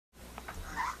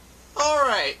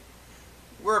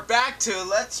back to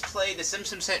Let's Play the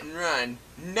Simpsons Hit and Run.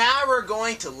 Now we're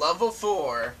going to level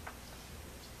 4.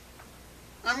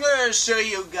 I'm going to show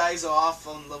you guys off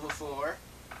on level 4.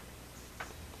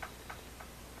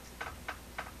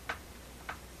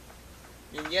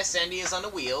 And yes, Sandy is on the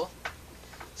wheel.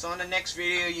 So in the next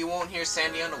video you won't hear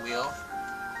Sandy on the wheel.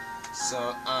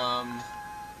 So,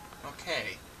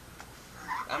 okay.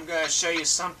 I'm going to show you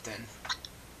something.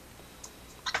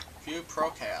 View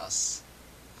Procast.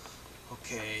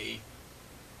 Okay.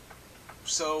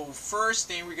 So first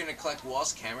thing, we're gonna collect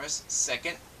walls, cameras.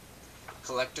 Second,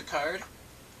 collector card.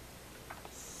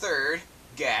 Third,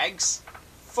 gags.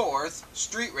 Fourth,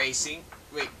 street racing.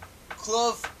 Wait,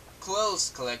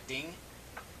 clothes collecting.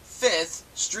 Fifth,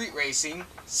 street racing.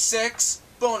 Sixth,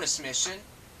 bonus mission.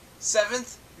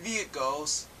 Seventh,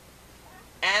 vehicles.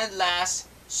 And last,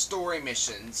 story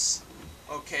missions.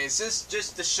 Okay, so this is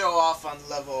just to show off on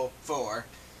level 4.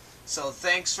 So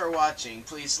thanks for watching.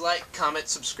 Please like, comment,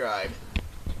 subscribe.